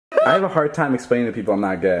I have a hard time explaining to people I'm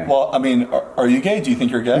not gay. Well, I mean, are you gay? Do you think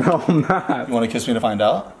you're gay? No, I'm not. You want to kiss me to find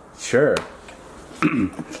out? Sure.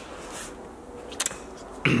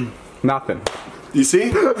 Nothing. You see?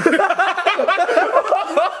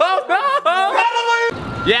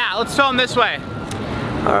 Yeah, let's film this way.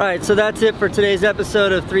 Alright, so that's it for today's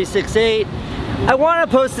episode of 368. I want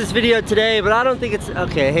to post this video today, but I don't think it's,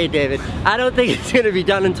 okay, hey David. I don't think it's going to be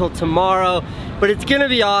done until tomorrow, but it's going to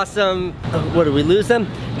be awesome. What, did we lose them?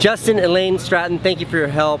 Justin, Elaine, Stratton, thank you for your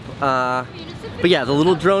help. But yeah, the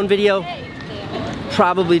little drone video,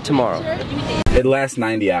 probably tomorrow. It lasts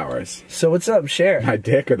 90 hours. So what's up? Share. My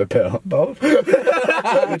dick or the pill? Both?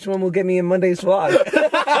 Which one will get me in Monday's vlog?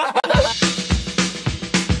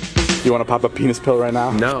 You want to pop a penis pill right now?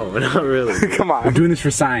 No, not really. Come on. We're doing this for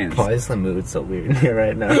science. Why is the mood so weird here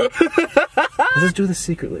right now? Let's just do this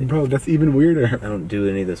secretly. Bro, that's even weirder. I don't do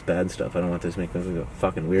any of this bad stuff. I don't want this to make me look like a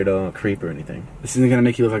fucking weirdo, a creep or anything. This isn't gonna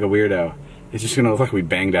make you look like a weirdo. It's just gonna look like we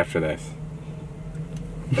banged after this.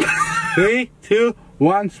 3, 2,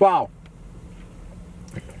 1, swallow.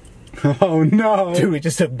 Oh no. Dude, we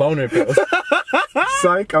just took boner pills.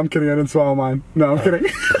 Psych, I'm kidding, I didn't swallow mine. No, I'm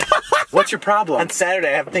kidding. What's your problem? On Saturday,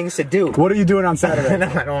 I have things to do. What are you doing on Saturday? No,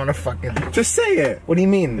 I don't want to fucking... Just say it. What do you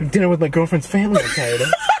mean? Dinner with my girlfriend's family on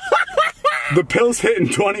Saturday. The pills hit in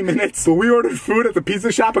 20 minutes, but we ordered food at the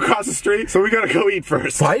pizza shop across the street, so we gotta go eat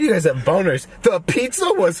first. Why do you guys have boners? The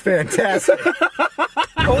pizza was fantastic.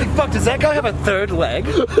 Holy fuck, does that guy have a third leg?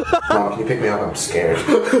 Mom, can you pick me up? I'm scared.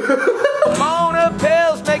 Boner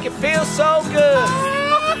pills make you feel so good.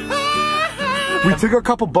 We took a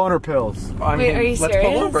couple boner pills. Wait, are you serious?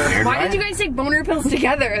 Pull over. Why did you guys take boner pills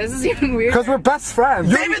together? This is even weird. Because we're best friends.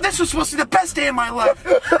 David, this was supposed to be the best day of my life.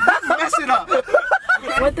 Mess it up.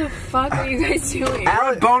 What the fuck are you guys doing? We're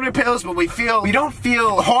on boner pills, but we don't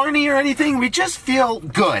feel horny or anything. We just feel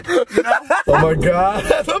good. You know? Oh my god. I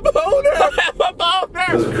have a boner! I have a boner!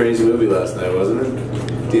 It was a crazy movie last night, wasn't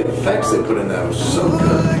it? The effects they put in that was so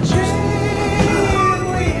good. It's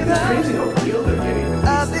crazy how real they're getting.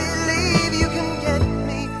 I believe you can get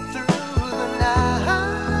me through the night.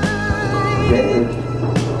 David.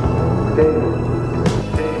 David.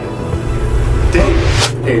 David.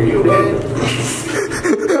 David. David.